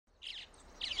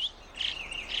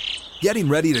Getting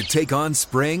ready to take on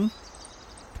spring?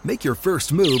 Make your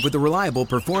first move with the reliable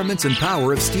performance and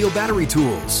power of Steel battery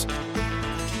tools.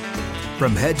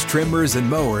 From hedge trimmers and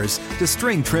mowers to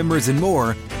string trimmers and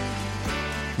more,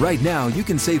 right now you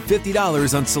can save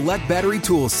 $50 on select battery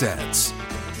tool sets.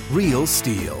 Real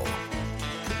Steel.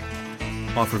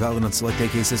 Offer valid on select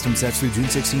AK system sets through June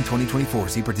 16, 2024.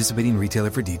 See participating retailer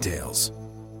for details.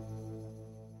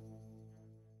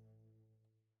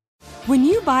 When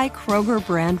you buy Kroger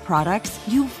brand products,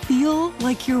 you feel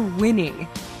like you're winning.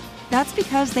 That's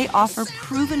because they offer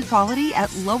proven quality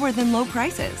at lower than low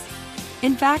prices.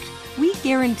 In fact, we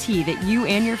guarantee that you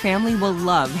and your family will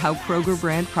love how Kroger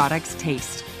brand products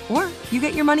taste, or you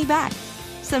get your money back.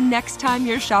 So next time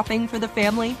you're shopping for the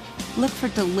family, look for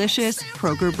delicious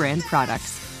Kroger brand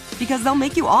products, because they'll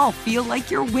make you all feel like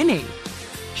you're winning.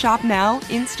 Shop now,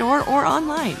 in-store, or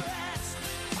online.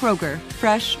 Kroger,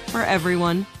 fresh for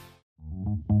everyone.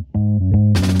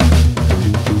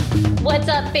 What's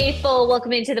up, faithful?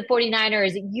 Welcome into the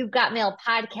 49ers You've Got Mail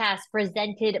podcast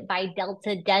presented by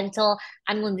Delta Dental.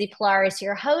 I'm Lindsay Polaris,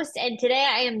 your host, and today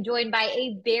I am joined by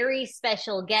a very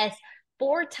special guest,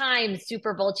 four-time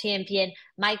Super Bowl champion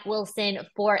Mike Wilson,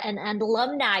 for an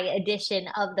alumni edition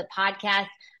of the podcast.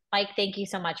 Mike, thank you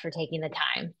so much for taking the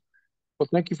time. Well,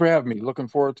 thank you for having me. Looking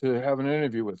forward to having an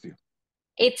interview with you.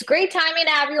 It's great timing to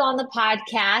have you on the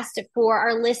podcast. For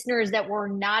our listeners that were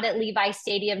not at Levi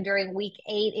Stadium during week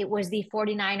 8, it was the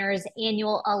 49ers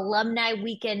annual alumni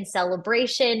weekend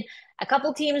celebration. A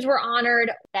couple teams were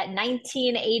honored. That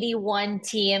 1981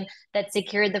 team that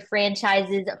secured the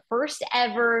franchise's first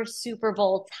ever Super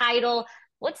Bowl title.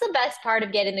 What's the best part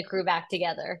of getting the crew back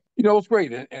together? It's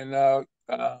great. And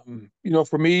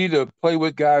for me to play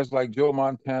with guys like Joe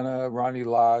Montana, Ronnie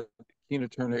Lott, Tina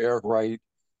Turner, Eric Wright,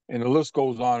 and the list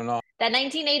goes on and on. That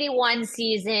 1981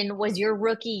 season was your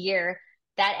rookie year.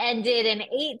 That ended an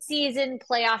 8-season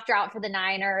playoff drought for the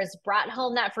Niners, brought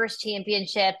home that first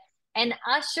championship, and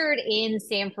ushered in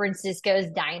San Francisco's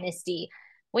Dynasty.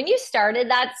 When you started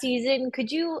that season,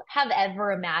 could you have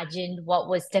ever imagined what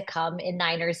was to come in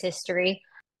Niners history?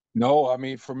 No, I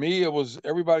mean, for me, it was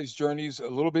everybody's journey's a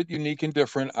little bit unique and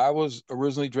different. I was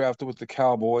originally drafted with the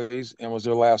Cowboys and was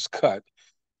their last cut.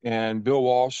 And Bill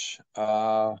Walsh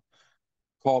called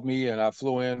me, and I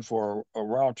flew in for a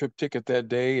round trip ticket that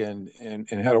day and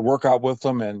had a workout with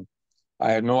them. And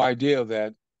I had no idea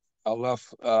that I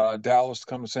left Dallas to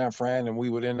come to San Fran, and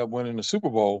we would end up winning the Super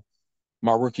Bowl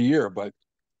my rookie year. But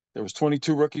there was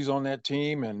 22 rookies on that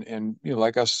team, and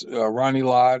like us, Ronnie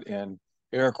Lott and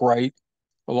Eric Wright,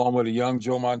 along with a young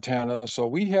Joe Montana. So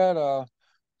we had a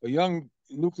young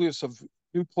nucleus of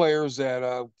new players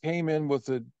that came in with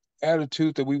the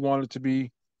attitude that we wanted to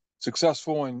be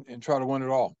successful and try to win it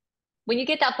all. When you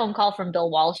get that phone call from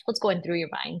Bill Walsh, what's going through your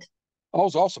mind? Oh, it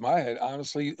was awesome. I had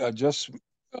honestly just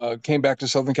came back to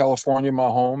Southern California, my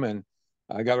home, and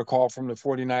I got a call from the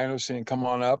 49ers saying, come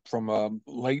on up, from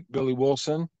late Billy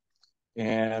Wilson.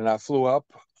 And I flew up,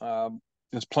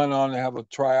 just planning on to have a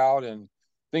tryout and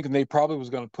thinking they probably was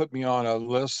going to put me on a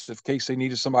list in case they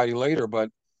needed somebody later.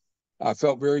 But I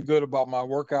felt very good about my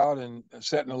workout and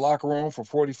sat in the locker room for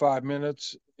 45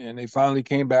 minutes, and they finally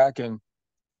came back and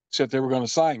said they were going to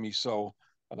sign me. So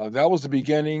that was the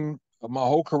beginning of my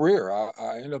whole career.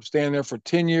 I ended up staying there for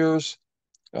 10 years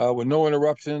with no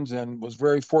interruptions, and was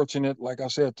very fortunate, like I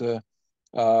said, to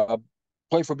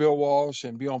play for Bill Walsh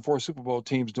and be on 4 Super Bowl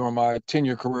teams during my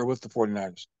 10-year career with the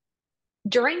 49ers.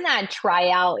 During that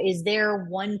tryout, is there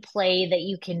one play that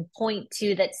you can point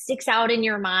to that sticks out in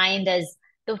your mind as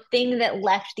the thing that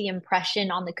left the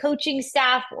impression on the coaching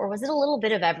staff, or was it a little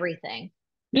bit of everything?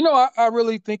 I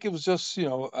really think it was just,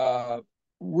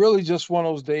 really just one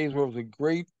of those days where it was a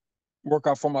great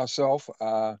workout for myself.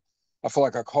 I feel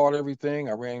like I caught everything.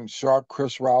 I ran sharp,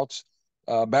 crisp routes.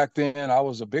 Back then, I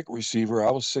was a big receiver.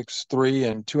 I was 6'3"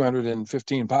 and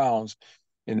 215 pounds,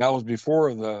 and that was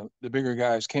before the bigger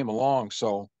guys came along.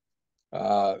 So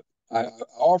I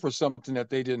offered something that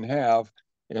they didn't have.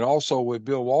 And also with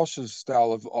Bill Walsh's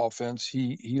style of offense,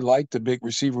 he liked the big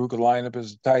receiver who could line up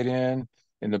as a tight end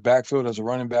in the backfield as a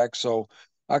running back. So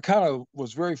I kind of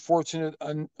was very fortunate,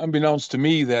 unbeknownst to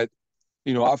me, that,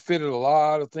 I fitted a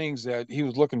lot of things that he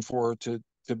was looking for to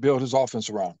build his offense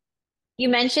around. You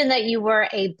mentioned that you were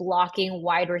a blocking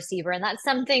wide receiver, and that's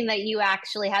something that you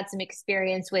actually had some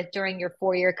experience with during your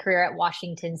 4-year career at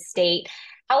Washington State.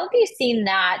 How have you seen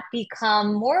that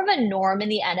become more of a norm in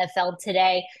the NFL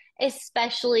today,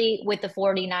 especially with the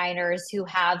 49ers, who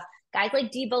have guys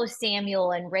like Deebo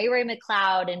Samuel and Ray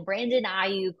McCloud and Brandon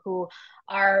Ayuk, who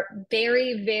are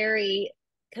very, very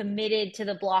committed to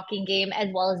the blocking game, as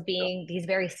well as being these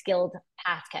very skilled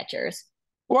pass catchers?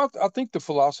 Well, I think the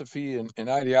philosophy and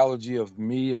ideology of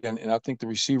me and I think the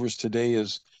receivers today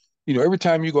is, every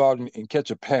time you go out and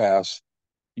catch a pass,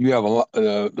 you have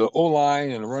the O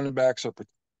line and the running backs are,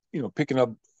 picking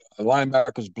up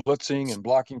linebackers blitzing and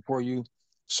blocking for you.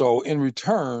 So in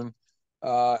return,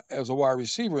 as a wide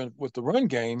receiver with the run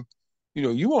game,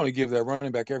 you want to give that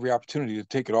running back every opportunity to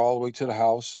take it all the way to the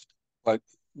house, but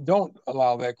don't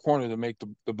allow that corner to make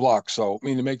the block. So I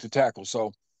mean to make the tackle.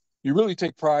 So you really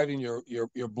take pride in your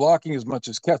blocking as much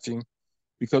as catching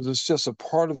because it's just a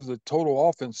part of the total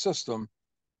offense system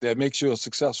that makes you a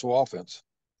successful offense.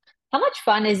 How much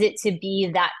fun is it to be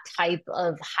that type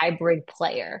of hybrid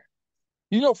player?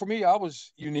 For me, I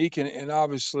was unique and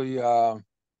obviously, they're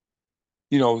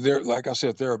like I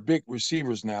said, there are big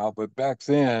receivers now, but back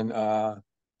then,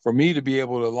 for me to be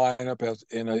able to line up as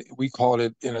we called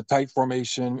it in a tight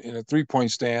formation in a 3-point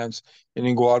stance, and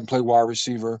then go out and play wide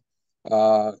receiver,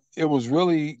 it was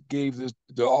really gave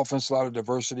the offense a lot of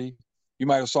diversity. You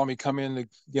might have saw me come in the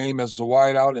game as a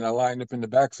wide out, and I lined up in the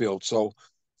backfield. So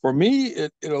for me,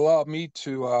 it allowed me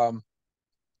to,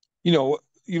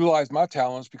 utilize my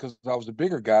talents because I was a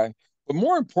bigger guy. But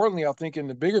more importantly, I think in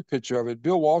the bigger picture of it,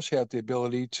 Bill Walsh had the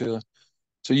ability to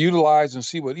utilize and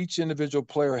see what each individual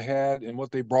player had and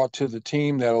what they brought to the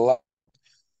team that allowed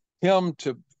him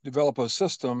to develop a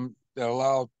system that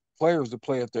allowed players to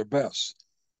play at their best.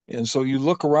 And so you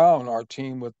look around our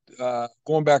team with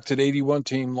going back to the '81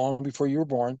 team, long before you were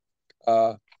born.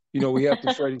 Uh, we have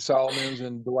the Freddie Solomons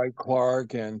and Dwight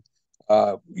Clark and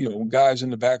guys in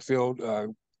the backfield,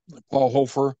 Paul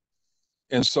Hofer,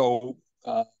 and so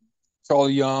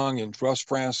Charlie Young and Russ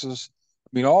Francis. I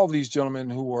mean, all of these gentlemen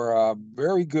who were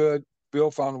very good.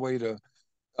 Bill found a way to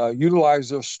utilize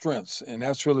their strengths, and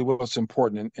that's really what's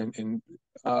important.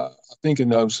 I think in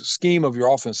the scheme of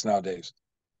your offense nowadays.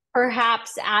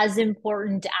 Perhaps as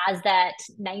important as that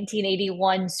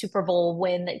 1981 Super Bowl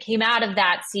win that came out of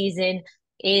that season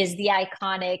is the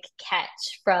iconic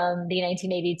catch from the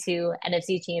 1982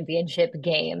 NFC Championship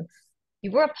game.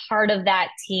 You were a part of that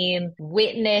team,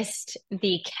 witnessed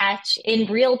the catch in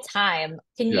real time.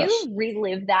 Can Yes. you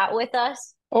relive that with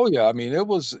us? Oh yeah. I mean, it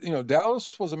was,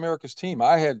 Dallas was America's team.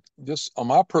 I had just on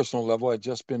my personal level, I had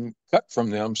just been cut from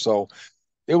them. So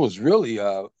it was really,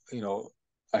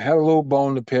 I had a little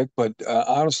bone to pick, but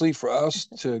honestly, for us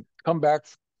to come back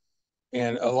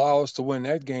and allow us to win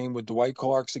that game with Dwight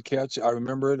Clark's the catch, I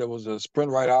remember there was a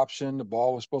sprint right option. The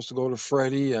ball was supposed to go to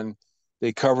Freddie, and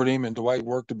they covered him, and Dwight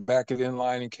worked the back of the end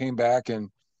line and came back. And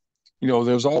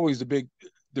there's always the big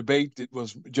debate that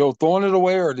was Joe throwing it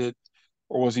away or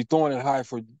was he throwing it high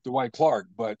for Dwight Clark?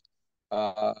 But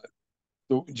uh,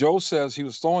 Joe says he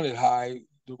was throwing it high.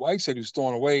 Dwight said he was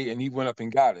throwing away, and he went up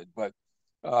and got it. But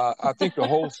I think the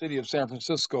whole city of San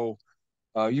Francisco,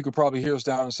 you could probably hear us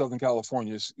down in Southern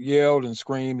California, yelled and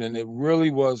screamed, and it really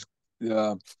was,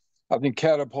 uh, I think,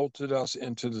 catapulted us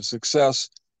into the success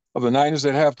of the Niners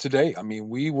that have today. I mean,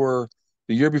 we were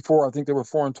the year before. I think they were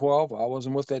 4-12. I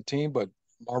wasn't with that team, but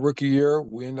my rookie year,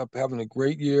 we ended up having a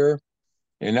great year,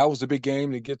 and that was the big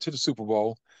game to get to the Super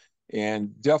Bowl,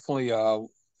 and definitely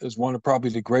is one of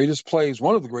the greatest plays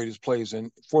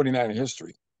in 49er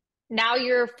history. Now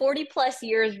you're 40 plus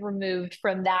years removed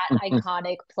from that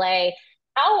iconic play.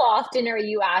 How often are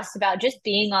you asked about just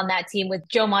being on that team with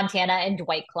Joe Montana and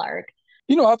Dwight Clark?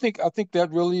 I think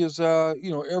that really is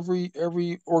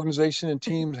every organization and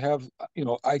teams have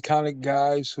iconic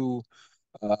guys who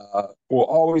will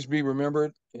always be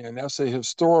remembered, and that's a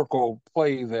historical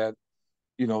play that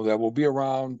will be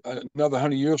around another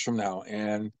 100 years from now.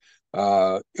 And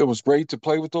it was great to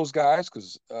play with those guys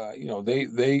because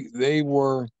they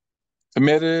were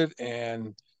committed,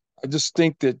 and I just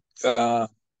think that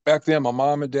back then my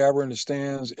mom and dad were in the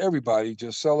stands. Everybody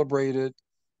just celebrated,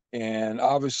 and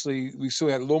obviously we still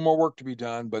had a little more work to be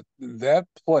done. But that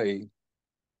play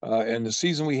and the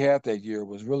season we had that year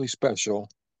was really special.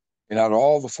 And out of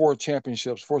all the four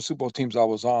Super Bowl teams I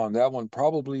was on, that one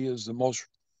probably is the most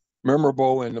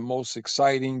memorable and the most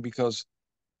exciting because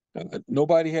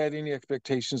nobody had any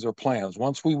expectations or plans.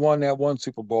 Once we won that one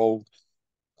Super Bowl,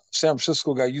 San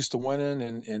Francisco got used to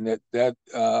winning, and that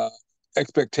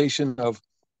expectation of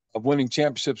winning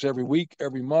championships every week,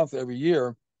 every month, every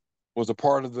year was a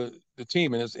part of the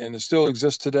team, and it still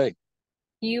exists today.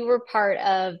 You were part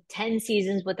of 10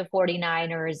 seasons with the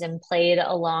 49ers and played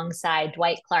alongside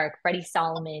Dwight Clark, Freddie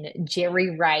Solomon,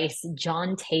 Jerry Rice,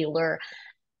 John Taylor.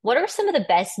 What are some of the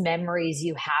best memories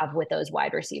you have with those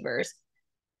wide receivers?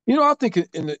 I think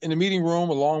in the meeting room,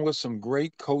 along with some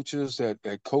great coaches that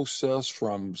coached us,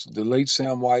 from the late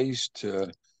Sam Weiss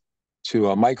to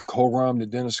Mike Holgram to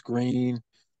Dennis Green.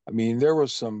 I mean, there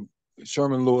was some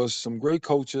Sherman Lewis, some great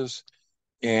coaches.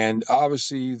 And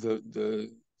obviously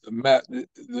the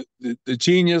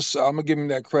genius, I'm gonna give him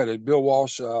that credit. Bill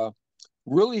Walsh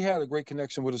really had a great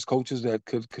connection with his coaches that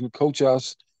could coach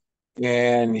us,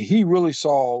 and he really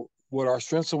saw what our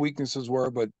strengths and weaknesses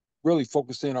were, but really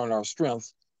focused in on our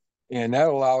strengths, and that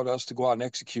allowed us to go out and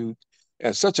execute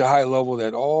at such a high level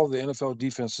that all the NFL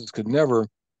defenses could never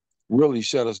really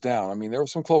shut us down. I mean, there were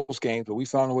some close games, but we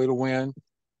found a way to win.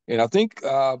 And I think,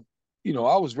 I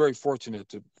was very fortunate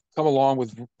to come along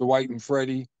with Dwight and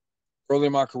Freddie early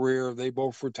in my career. They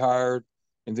both retired,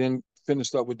 and then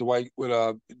finished up with Dwight with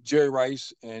Jerry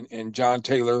Rice and John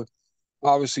Taylor.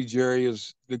 Obviously, Jerry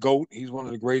is the GOAT. He's one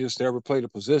of the greatest to ever play the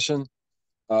position.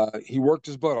 He worked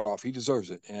his butt off. He deserves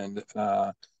it. And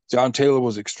John Taylor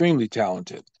was extremely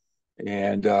talented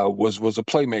and was a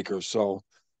playmaker. So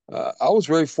I was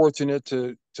very fortunate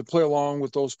to play along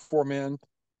with those four men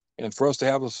and for us to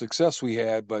have the success we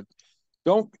had. But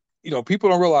don't people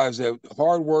don't realize that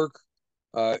hard work.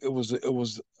 It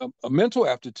was a mental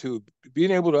aptitude,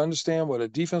 being able to understand what a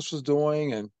defense was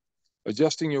doing and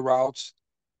adjusting your routes,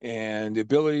 and the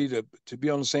ability to be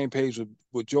on the same page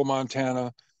with Joe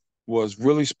Montana was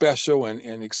really special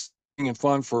and exciting and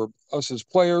fun for us as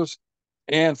players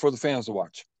and for the fans to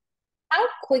watch. How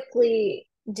quickly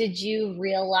did you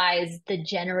realize the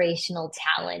generational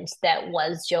talent that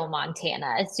was Joe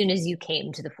Montana as soon as you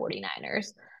came to the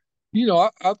 49ers?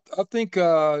 I think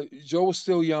Joe was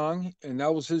still young, and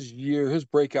that was his year, his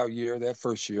breakout year, that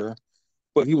first year.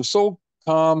 But he was so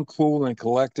calm, cool, and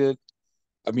collected.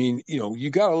 I mean, you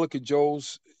got to look at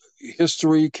Joe's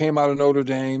history. Came out of Notre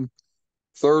Dame,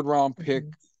 third round pick,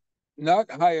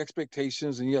 not high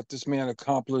expectations, and yet this man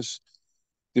accomplished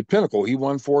the pinnacle. He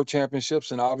won 4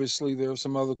 championships, and obviously there are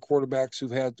some other quarterbacks who've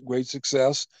had great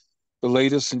success. The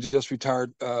latest and just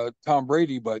retired Tom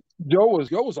Brady, but Joe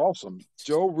was awesome.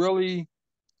 Joe really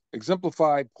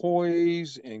exemplified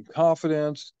poise and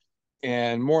confidence,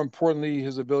 and more importantly,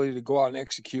 his ability to go out and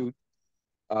execute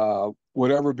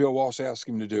whatever Bill Walsh asked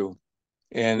him to do.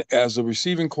 And as a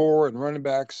receiving core and running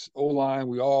backs, O line,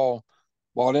 we all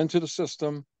bought into the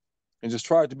system and just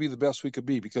tried to be the best we could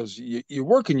be, because you're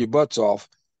working your butts off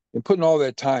and putting all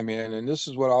that time in. And this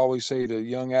is what I always say to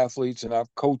young athletes, and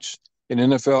I've coached in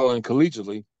NFL and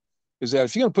collegiately, is that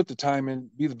if you're going to put the time in,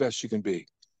 be the best you can be.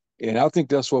 And I think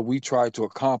that's what we tried to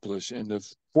accomplish. In the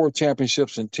 4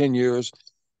 championships in 10 years,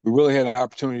 we really had an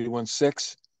opportunity to win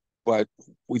 6, but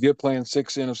we did play in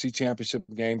 6 NFC championship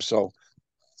games. So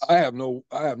I have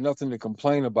nothing to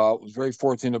complain about. I was very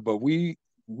fortunate, but we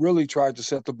really tried to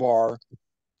set the bar,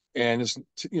 and it's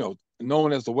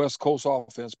known as the West Coast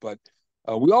offense. But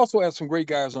we also had some great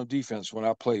guys on defense when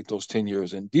I played those 10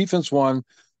 years, and defense won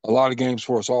a lot of games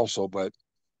for us also. But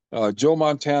Joe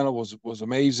Montana was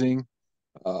amazing,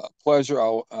 pleasure.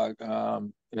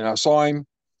 And I saw him,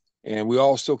 and we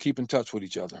all still keep in touch with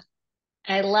each other.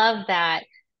 I love that.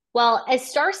 Well, as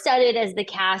star-studded as the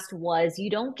cast was, you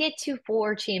don't get to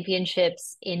 4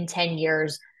 championships in 10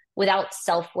 years without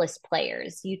selfless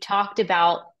players. You talked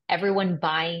about everyone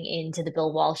buying into the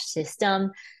Bill Walsh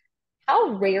system.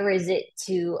 How rare is it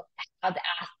to have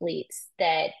athletes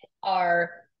that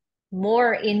are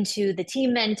more into the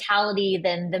team mentality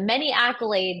than the many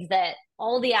accolades that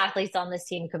all the athletes on this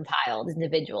team compiled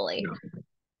individually?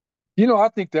 I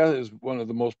think that is one of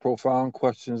the most profound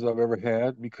questions I've ever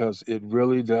had, because it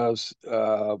really does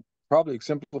probably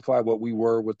exemplify what we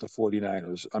were with the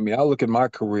 49ers. I mean, I look at my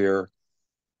career,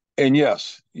 and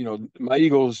yes, my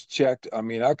ego's checked. I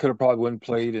mean, I could have probably went and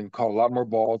played and caught a lot more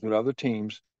balls with other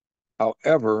teams.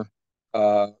 However,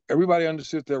 everybody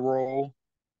understood their role,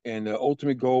 and the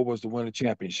ultimate goal was to win a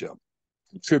championship,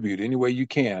 contribute any way you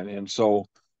can. And so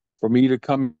for me to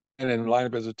come in and line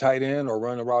up as a tight end or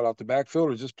run a route out the backfield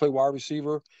or just play wide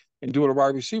receiver and do what a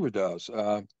wide receiver does,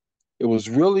 it was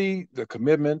really the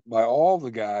commitment by all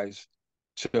the guys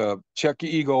to check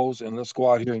your egos and let's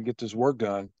go out here and get this work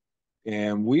done.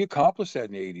 And we accomplished that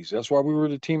in the 80s. That's why we were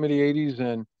the team of the 80s.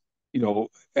 And,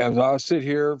 as I sit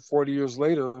here 40 years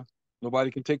later, nobody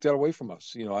can take that away from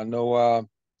us. I know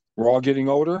we're all getting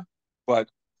older, but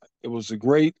it was a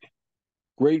great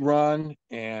run.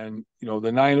 And,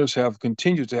 the Niners have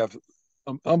continued to have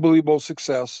unbelievable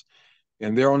success.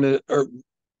 And they're on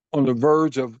the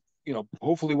verge of,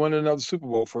 hopefully winning another Super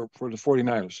Bowl for the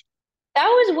 49ers. That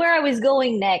was where I was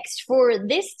going next. For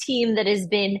this team that has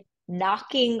been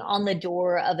knocking on the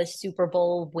door of a Super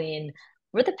Bowl win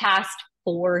for the past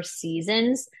 4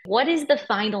 seasons, what is the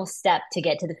final step to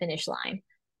get to the finish line?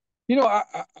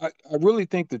 I really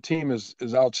think the team is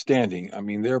outstanding. I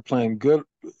mean, they're playing good,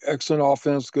 excellent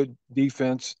offense, good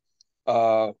defense.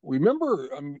 Remember,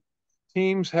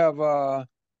 teams have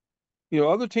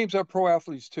other teams have pro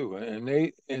athletes too,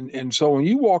 and so when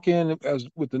you walk in as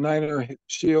with the Niner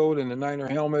shield and the Niner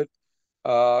helmet,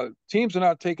 teams are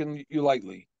not taking you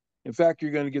lightly. In fact,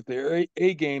 you're going to get their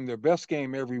A game, their best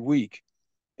game every week,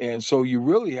 and so you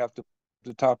really have to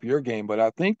the top of your game. But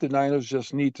I think the Niners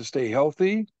just need to stay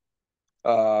healthy.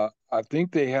 I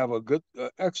think they have a good,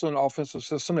 excellent offensive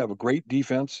system. They have a great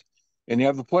defense, and they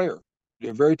have the player.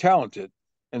 They're very talented.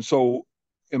 And so,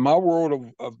 in my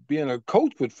world of being a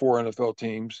coach with four NFL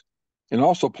teams and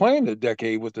also playing a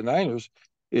decade with the Niners,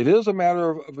 it is a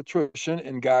matter of attrition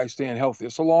and guys staying healthy.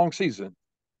 It's a long season.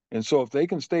 And so, if they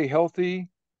can stay healthy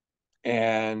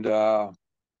and,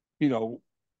 you know,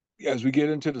 as we get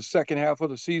into the second half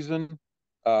of the season,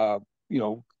 uh,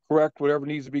 correct whatever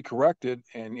needs to be corrected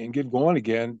and get going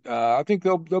again, I think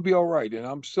they'll be all right. And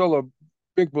I'm still a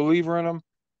big believer in them.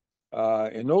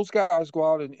 And those guys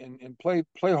go out and play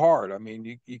hard. I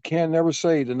mean, you can never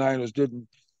say the Niners didn't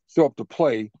show up to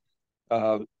play.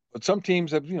 But some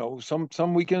teams have,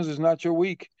 some weekends is not your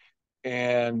week.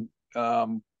 And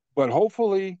but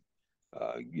hopefully,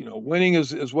 winning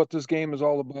is what this game is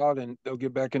all about, and they'll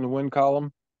get back in the win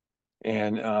column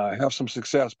and have some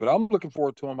success. But I'm looking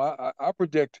forward to them. I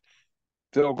predict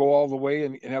they'll go all the way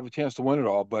and have a chance to win it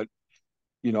all. But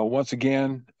once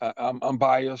again, I'm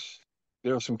biased.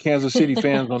 There are some Kansas City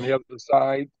fans on the other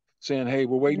side saying, "Hey,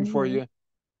 we're waiting for Mhm. you,"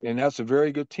 and that's a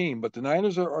very good team. But the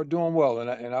Niners are doing well,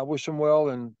 and I wish them well.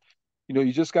 And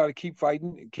you just got to keep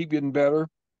fighting, keep getting better,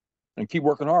 and keep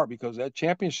working hard because that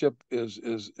championship is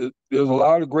there's a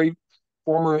lot of great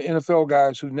former NFL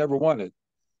guys who never won it,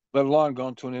 let alone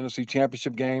gone to an NFC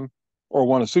championship game or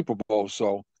won a Super Bowl.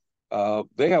 So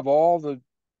they have all the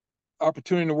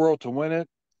opportunity in the world to win it.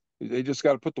 They just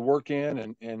got to put the work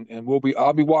in, and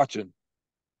I'll be watching.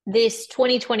 This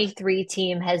 2023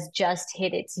 team has just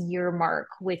hit its year mark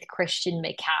with Christian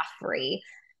McCaffrey.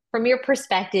 From your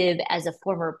perspective as a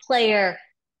former player,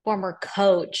 former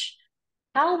coach,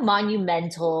 how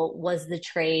monumental was the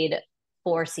trade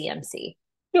for CMC?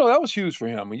 That was huge for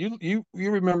him. You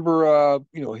remember,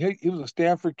 he was a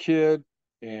Stanford kid,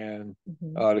 and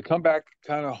Mhm. to come back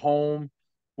kind of home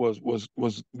was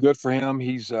good for him.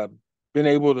 He's been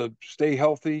able to stay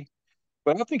healthy,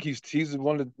 but I think he's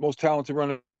one of the most talented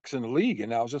running backs in the league.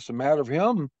 And now it's just a matter of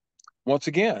him. Once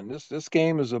again, this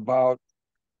game is about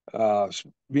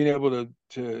being able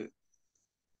to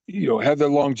have that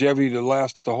longevity to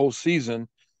last the whole season,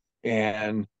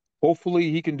 and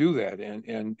hopefully he can do that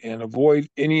and avoid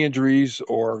any injuries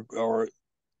or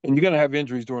and you're going to have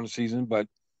injuries during the season, but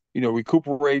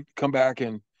recuperate, come back,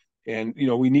 and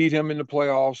we need him in the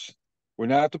playoffs. We're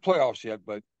not at the playoffs yet,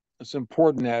 but it's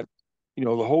important that the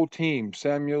whole team,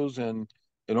 Samuels and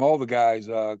all the guys,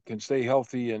 can stay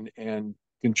healthy and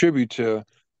contribute to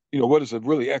what is a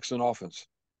really excellent offense.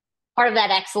 Part of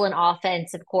that excellent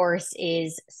offense, of course,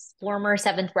 is former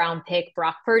seventh round pick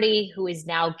Brock Purdy, who is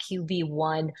now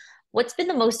QB1. What's been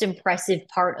the most impressive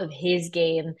part of his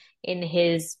game in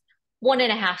his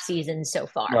 1.5 seasons so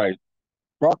far? Right.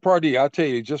 Brock Purdy, I tell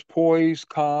you, just poised,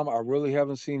 calm. I really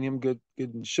haven't seen him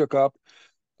getting shook up,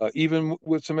 even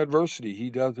with some adversity. He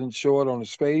doesn't show it on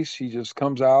his face. He just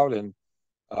comes out and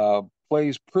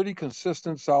plays pretty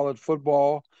consistent, solid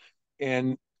football.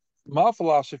 And my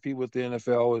philosophy with the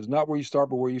NFL is not where you start,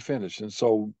 but where you finish. And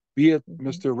so, be it Mhm.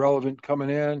 Mr. Relevant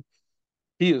coming in,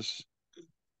 he has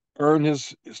earned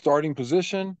his starting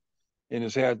position and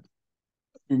has had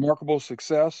remarkable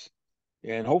success.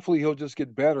 And hopefully, he'll just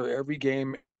get better every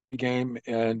game.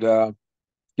 And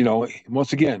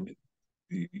once again,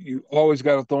 you always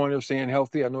got to throw in there staying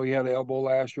healthy. I know he had an elbow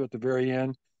last year at the very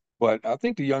end, but I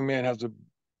think the young man has a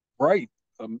bright,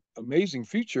 amazing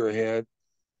future ahead.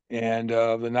 And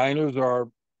the Niners are,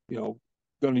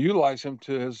 going to utilize him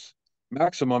to his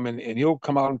maximum, and he'll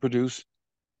come out and produce.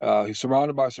 He's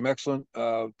surrounded by some excellent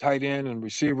tight end and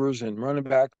receivers and running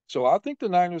back. So I think the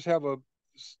Niners have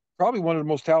probably one of the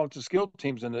most talented skill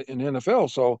teams in the NFL.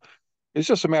 So it's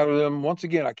just a matter of them. Once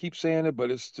again, I keep saying it, but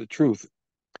it's the truth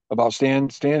about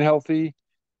staying healthy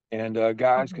and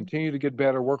guys Mhm. continue to get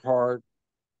better, work hard,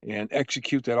 and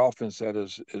execute that offense that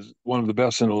is one of the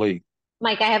best in the league.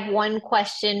 Mike, I have one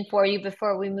question for you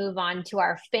before we move on to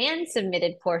our fan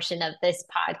submitted portion of this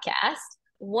podcast.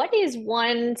 What is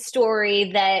one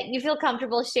story that you feel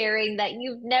comfortable sharing that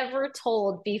you've never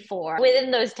told before within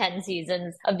those 10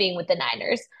 seasons of being with the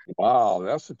Niners? Wow,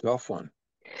 that's a tough one.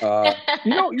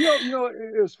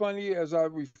 It was funny as I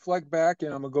reflect back,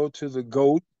 and I'm gonna go to the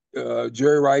GOAT,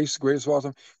 Jerry Rice, greatest of all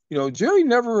time. Jerry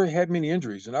never had many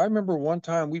injuries, and I remember one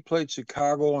time we played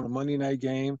Chicago on a Monday night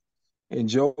game, and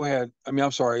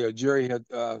Jerry had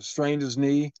strained his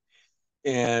knee,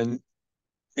 and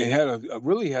and had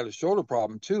really had a shoulder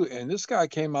problem too. And this guy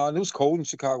came out. It was cold in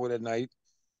Chicago that night.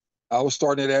 I was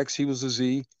starting at X. He was a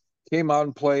Z. Came out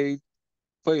and played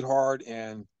hard,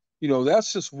 and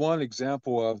that's just one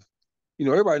example of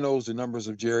everybody knows the numbers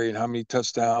of Jerry and how many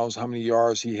touchdowns, how many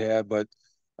yards he had, but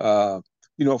uh,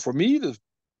 for me to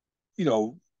you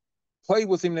know play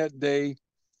with him that day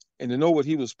and to know what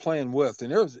he was playing with, a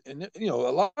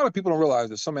lot of people don't realize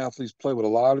that some athletes play with a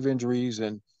lot of injuries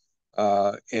and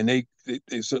they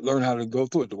learn how to go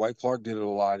through it. Dwight Clark did it a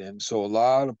lot, and so a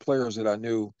lot of players that I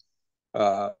knew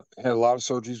had a lot of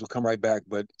surgeries, would come right back.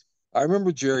 But I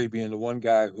remember Jerry being the one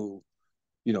guy who,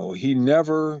 he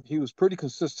was pretty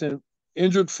consistent,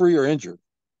 injured free or injured.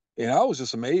 And I was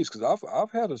just amazed because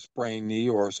I've had a sprained knee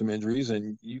or some injuries,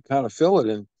 and you kind of feel it.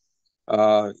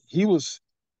 And he was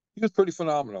pretty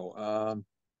phenomenal.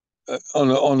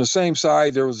 On the same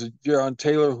side, there was a John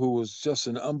Taylor who was just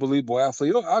an unbelievable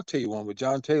athlete. I'll tell you one with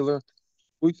John Taylor.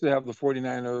 We used to have the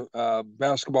 49er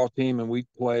basketball team, and we'd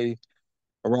play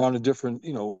around the different,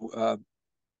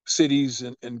 cities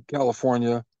in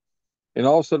California. And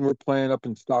all of a sudden, we're playing up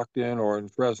in Stockton or in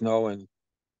Fresno, and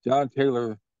John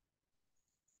Taylor,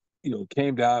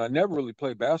 came down. I never really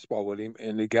played basketball with him,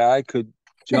 and the guy could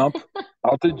jump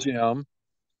out the gym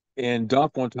and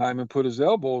dunk one time and put his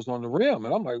elbows on the rim.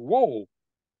 And I'm like, whoa.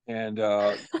 And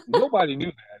nobody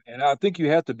knew that. And I think you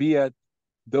had to be at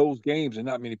those games, and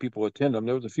not many people attend them.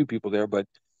 There was a few people there, but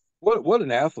what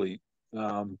an athlete,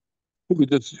 um,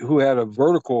 who had a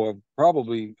vertical of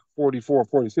probably 44,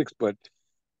 46. But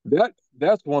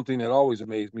that's one thing that always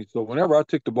amazed me. So whenever I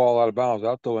took the ball out of bounds,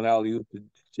 I'd throw an alley oop to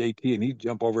JT, and he'd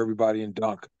jump over everybody and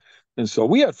dunk. And so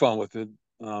we had fun with it.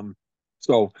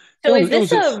 So it So is was it this was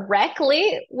just a rec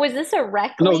league? Was this a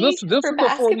rec no, league this for was a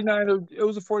basketball? 49er. It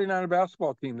was a 49er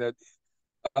basketball team that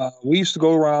we used to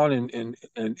go around and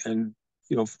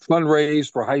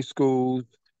fundraise for high schools,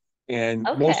 and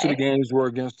most of the Okay. games were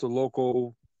against the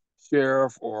local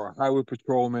sheriff or highway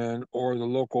patrolman or the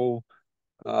local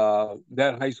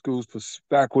that high school's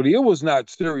faculty. It was not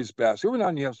serious basketball. Every now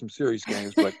and then you have some serious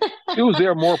games, but it was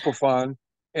there more for fun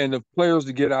and the players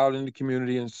to get out in the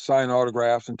community and sign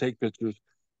autographs and take pictures.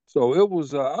 So it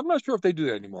was. I'm not sure if they do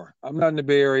that anymore. I'm not in the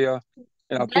Bay Area,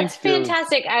 and I think That's there's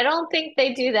fantastic. I don't think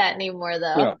they do that anymore,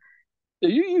 though. yeah.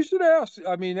 You should ask.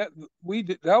 I mean, that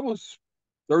was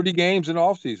 30 games in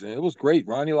off season. It was great.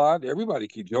 Ronnie Lott, everybody.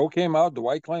 Joe came out,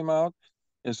 Dwight came out,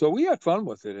 and so we had fun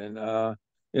with it. And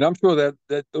I'm sure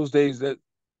that those days that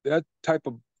type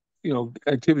of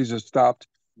activities have stopped.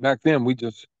 Back then, we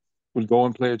just would go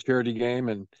and play a charity game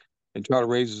and try to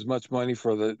raise as much money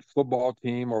for the football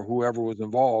team or whoever was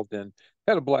involved, and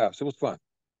had a blast. It was fun.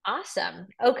 Awesome.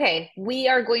 Okay, we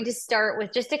are going to start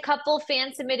with just a couple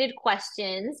fan submitted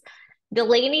questions.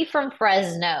 Delaney from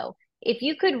Fresno, if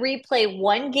you could replay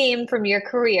one game from your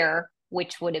career,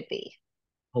 which would it be?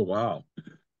 Oh wow.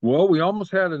 Well, we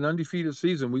almost had an undefeated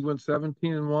season. We went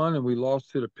 17-1 and we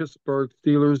lost to the Pittsburgh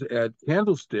Steelers at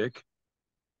Candlestick.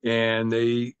 And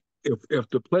if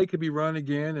the play could be run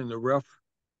again and the ref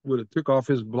would have took off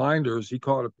his blinders, he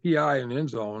called a PI in the end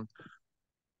zone.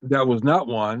 That was not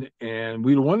one, and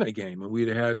we'd have won that game, and we'd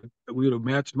have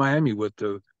matched Miami with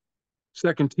the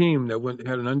second team that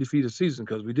had an undefeated season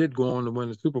because we did go on to win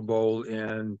the Super Bowl,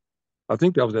 and I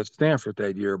think that was at Stanford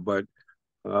that year. But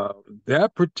uh,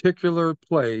 that particular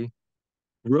play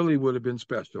really would have been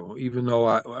special, even though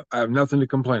I have nothing to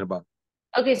complain about.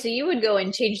 Okay, so you would go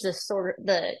and change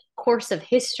the course of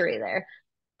history there.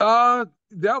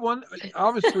 That one,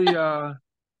 obviously, to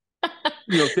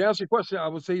answer your question, I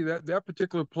would say that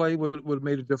particular play would have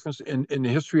made a difference in the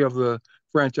history of the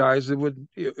franchise. It would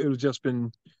just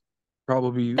been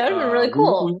probably That would have been really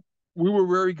cool. we were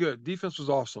very good. Defense was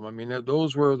awesome. I mean,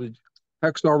 those were the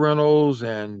Hextall Reynolds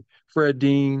and Fred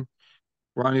Dean,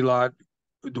 Ronnie Lott,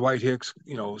 Dwight Hicks.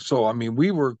 So I mean,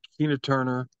 we were Keena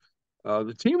Turner.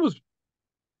 The team was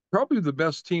probably the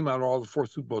best team out of all the four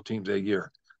Super Bowl teams that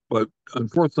year. But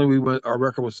unfortunately, our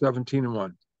record was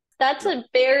 17-1. That's a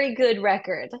very good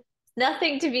record.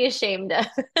 Nothing to be ashamed of.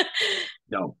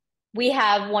 No. We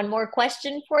have one more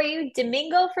question for you.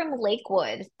 Domingo from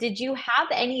Lakewood, did you have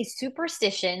any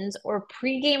superstitions or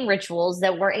pregame rituals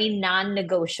that were a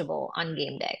non-negotiable on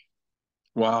game day?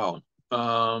 Wow.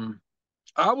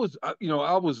 I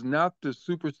was not the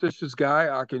superstitious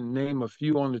guy. I can name a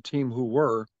few on the team who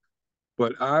were,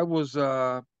 but I was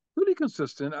pretty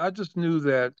consistent. I just knew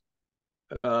that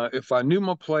if I knew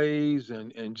my plays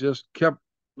and just kept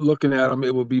looking at them,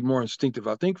 it would be more instinctive.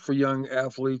 I think for young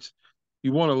athletes,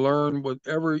 you want to learn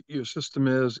whatever your system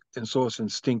is, and so it's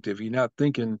instinctive. You're not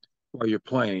thinking while you're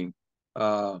playing.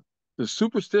 Uh, the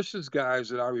superstitious guys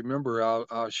that I remember,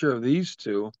 I'll share these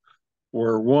two.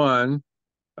 where one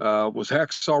was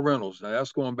Hacksaw Reynolds. Now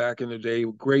that's going back in the day,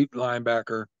 great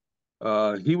linebacker.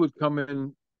 He would come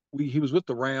in. He was with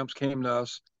the Rams, came to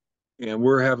us, and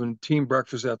we're having team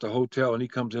breakfast at the hotel, and he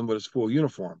comes in with his full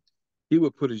uniform. He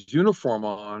would put his uniform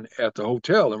on at the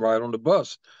hotel and ride on the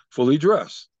bus fully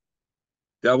dressed.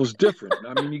 That was different.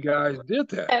 Not many guys did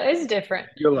that. That is different.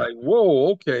 You're like,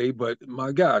 whoa, okay, but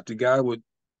my God, the guy would,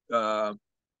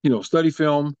 study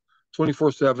film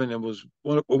 24/7 and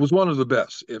was one of the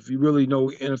best. If you really know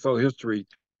NFL history,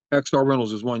 Hacksaw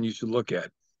Reynolds is one you should look at.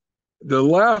 The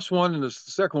last one and the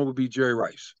second one would be Jerry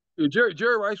Rice.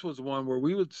 Jerry Rice was the one where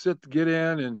we would get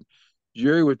in, and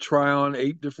Jerry would try on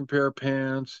 8 different pair of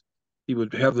pants. He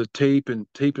would have the tape and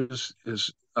tape his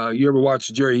you ever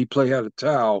watch Jerry? He had a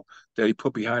towel that he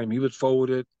put behind him. He would fold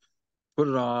it, put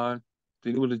it on,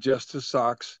 then he would adjust his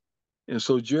socks. And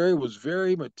so Jerry was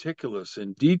very meticulous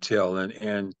in detail, and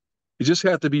it just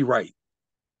had to be right.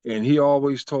 And he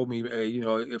always told me, hey,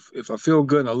 if I feel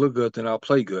good and I look good, then I'll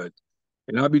play good.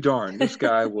 And I'll be darned. This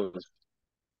guy was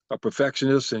a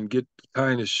perfectionist and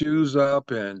tying his shoes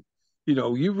up. And, I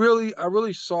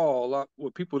really saw a lot.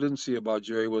 What people didn't see about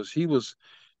Jerry was he was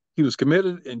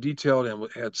committed and detailed and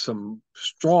had some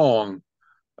strong,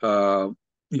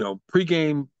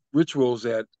 pregame rituals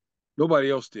that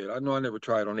nobody else did. I know I never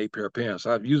tried on 8 pair of pants.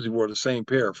 I usually wore the same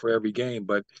pair for every game,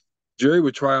 but Jerry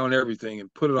would try on everything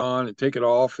and put it on and take it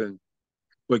off. And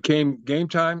when came game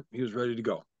time, he was ready to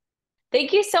go.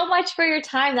 Thank you so much for your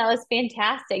time. That was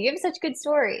fantastic. You have such good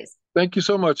stories. Thank you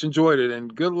so much. Enjoyed it.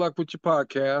 And good luck with your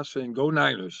podcast, and go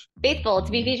Niners. Faithful to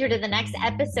be featured in the next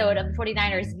episode of the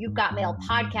 49ers You've Got Mail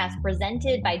podcast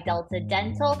presented by Delta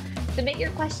Dental. Submit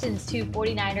your questions to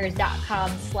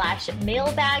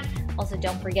 49ers.com/mailbag. Also,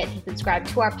 don't forget to subscribe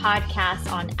to our podcast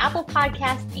on Apple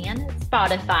Podcasts and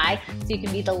Spotify so you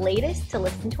can be the latest to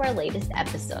listen to our latest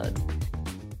episodes.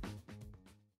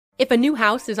 If a new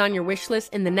house is on your wish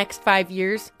list in the next 5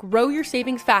 years, grow your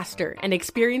savings faster and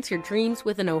experience your dreams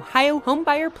with an Ohio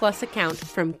Homebuyer Plus account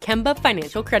from Kemba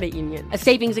Financial Credit Union. A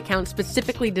savings account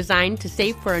specifically designed to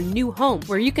save for a new home,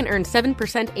 where you can earn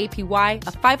 7% APY,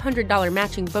 a $500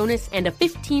 matching bonus, and a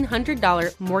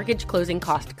 $1,500 mortgage closing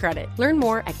cost credit. Learn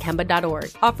more at Kemba.org.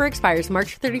 Offer expires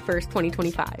March 31st,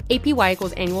 2025. APY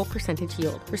equals annual percentage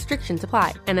yield. Restrictions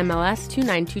apply. NMLS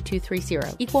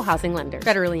 292230. Equal housing lender.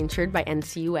 Federally insured by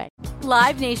NCUA.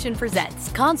 Live Nation presents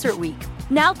Concert Week.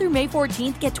 Now through May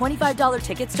 14th, get $25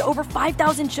 tickets to over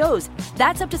 5,000 shows.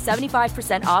 That's up to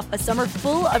 75% off a summer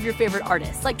full of your favorite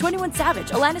artists like 21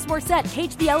 Savage, Alanis Morissette,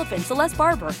 Cage the Elephant, Celeste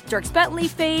Barber, Dierks Bentley,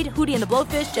 Fade, Hootie and the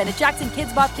Blowfish, Janet Jackson,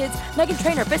 Kids Bop Kids, Meghan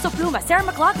Trainor, Peso Pluma, Sarah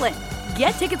McLachlan.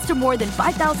 Get tickets to more than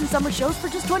 5,000 summer shows for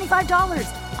just $25.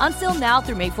 On sale now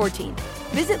through May 14th.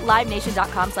 Visit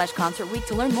livenation.com/Concert Week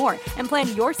to learn more and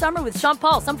plan your summer with Sean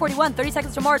Paul, Sum 41, 30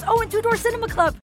 Seconds to Mars, and Two Door Cinema Club.